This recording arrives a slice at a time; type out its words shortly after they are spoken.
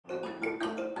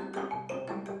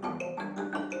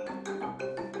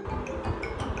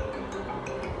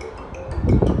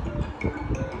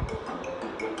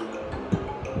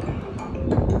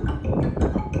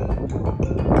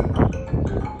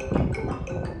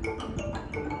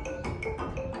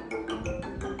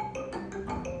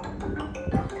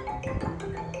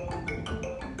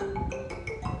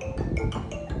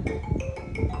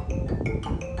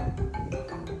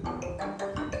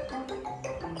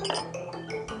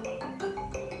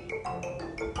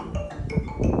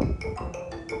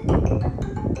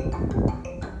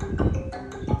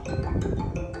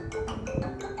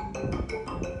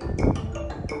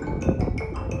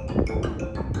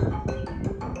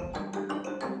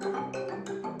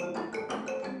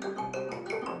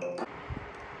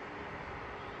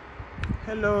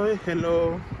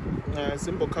Hello,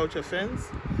 Zimbokulcha fans.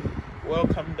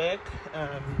 Welcome back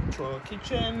to our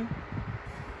kitchen,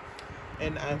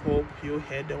 and I hope you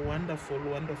had a wonderful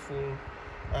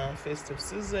festive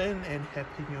season and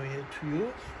happy new year to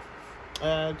you.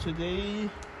 Today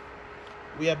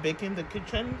we are back in the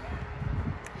kitchen.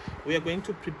 We are going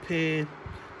to prepare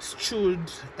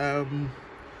stewed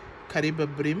Kariba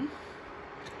Bream,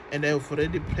 and I've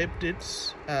already prepped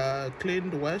it,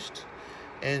 cleaned, washed,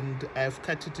 and I've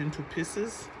cut it into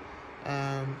pieces.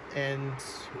 And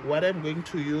what I'm going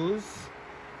to use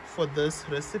for this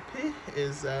recipe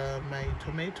is my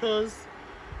tomatoes.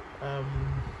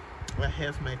 I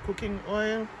have my cooking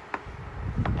oil.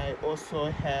 I also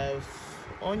have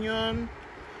onion,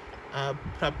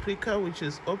 paprika, which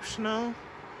is optional,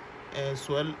 as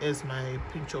well as my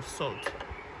pinch of salt.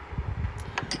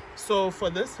 So for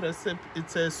this recipe,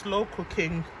 it's a slow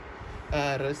cooking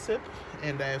recipe,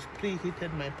 and I have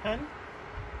preheated my pan.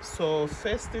 So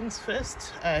first things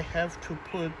first, I have to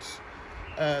put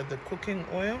the cooking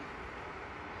oil,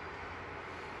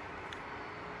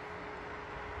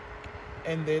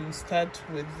 and then start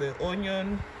with the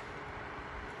onion.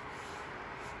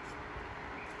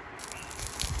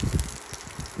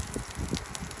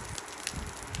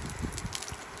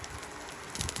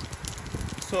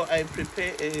 So I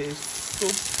prepare a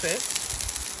soup first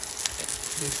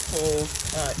before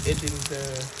adding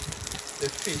the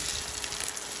fish.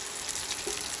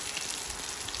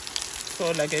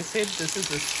 So like I said, this is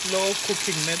a slow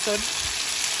cooking method.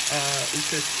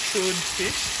 It's a stewed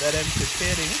fish that I'm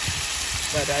preparing,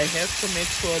 but I have to make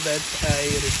sure that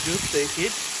I reduce the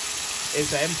heat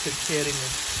as I'm preparing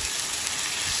it.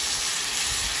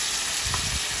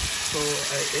 So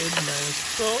I add my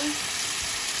salt,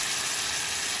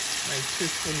 my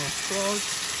teaspoon of salt,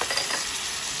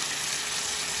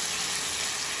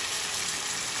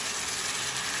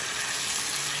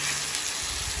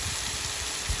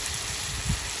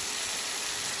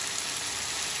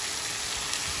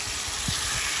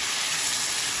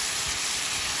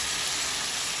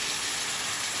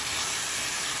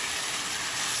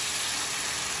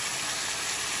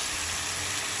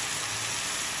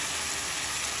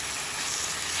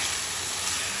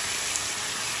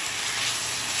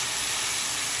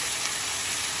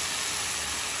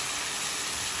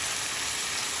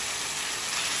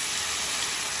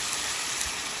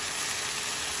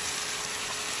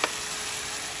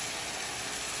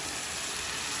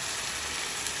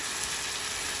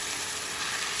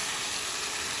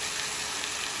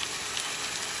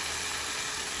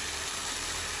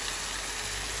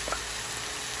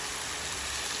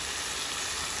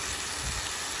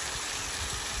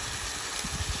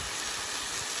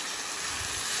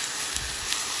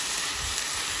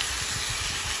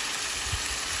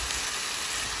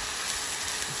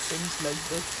 things like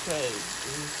this side.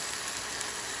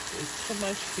 There's too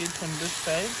much heat on this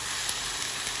side.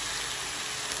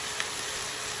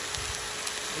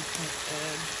 I can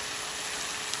add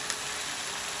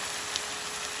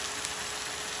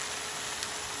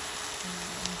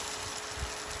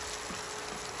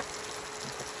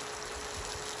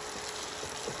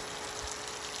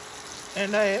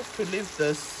and I have to leave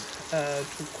this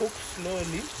to cook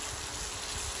slowly.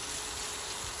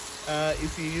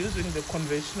 If you're using the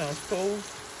conventional stove,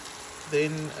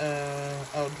 then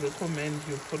I would recommend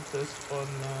you put this on,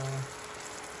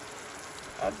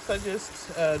 I'd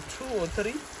suggest 2 or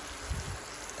 3,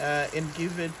 and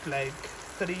give it like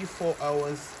 3-4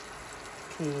 hours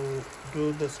to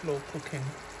do the slow cooking.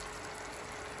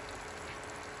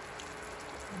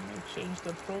 Let me change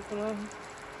the program.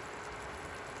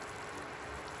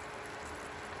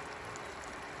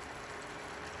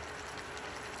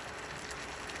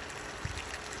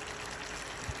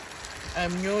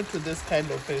 I'm new to this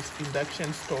kind of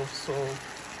induction stove, so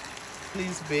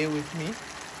please bear with me,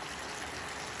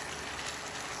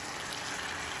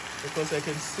 because I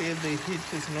can see the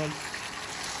heat is not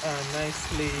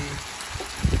nicely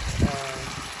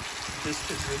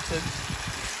distributed.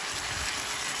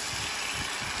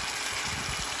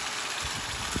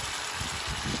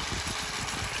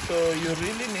 So you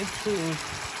really need to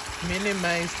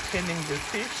minimize turning the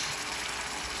fish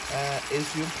as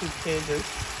you prepare this.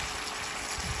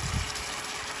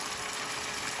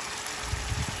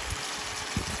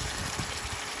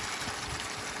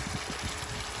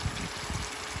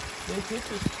 The heat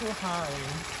is too high.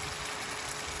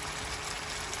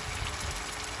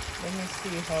 Let me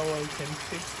see how I can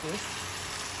fix this.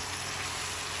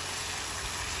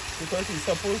 Because it's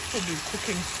supposed to be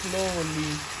cooking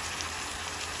slowly.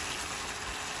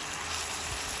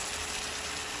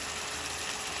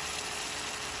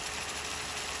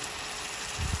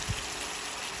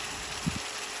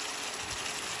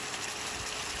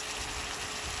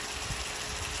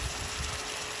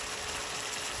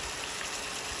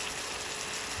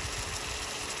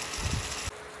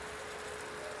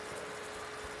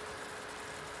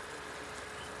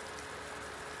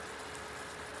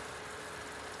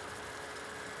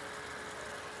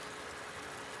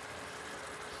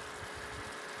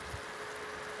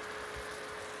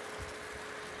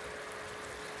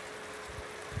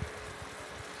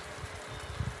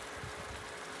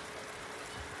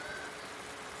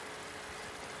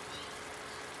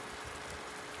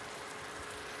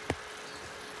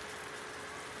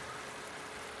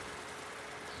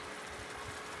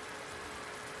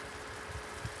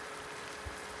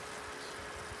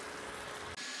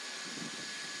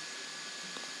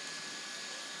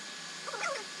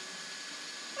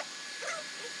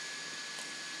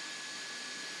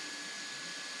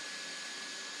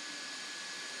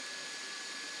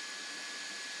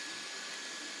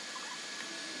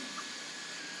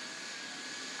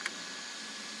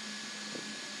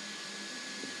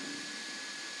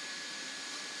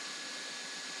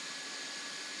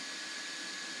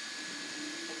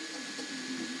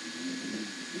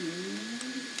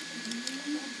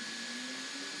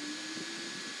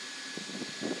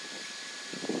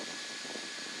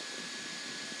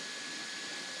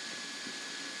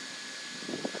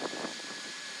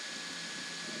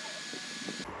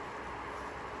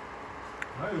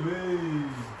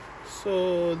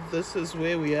 So this is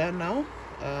where we are now.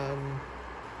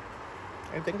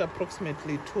 I think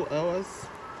approximately 2 hours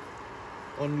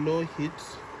on low heat.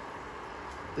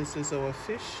 This is our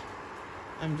fish.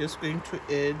 I'm just going to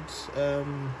add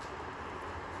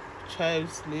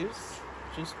child's leaves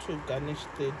just to garnish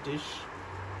the dish,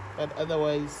 but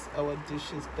otherwise our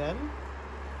dish is done.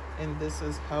 And this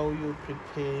is how you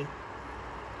prepare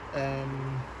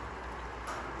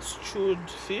stewed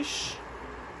fish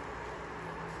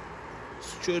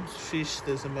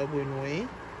the Zimbabwean way.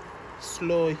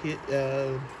 Slow heat,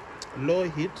 low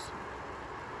heat,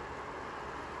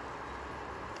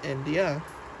 and yeah,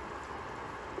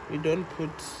 we don't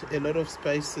put a lot of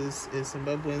spices as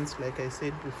Zimbabweans, like I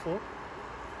said before.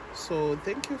 So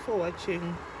thank you for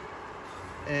watching,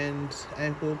 and I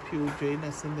hope you join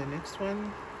us in the next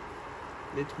one.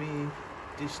 Let me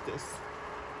dish this.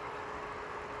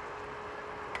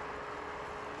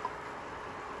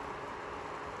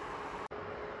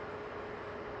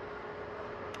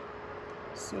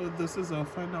 So this is our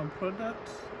final product.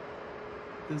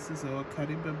 This is our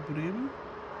Kariba Bream,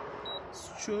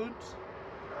 stewed,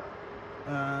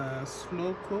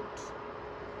 slow cooked.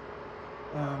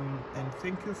 And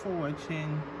thank you for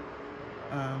watching.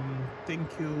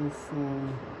 Thank you for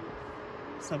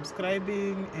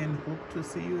subscribing, and hope to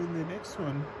see you in the next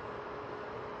one.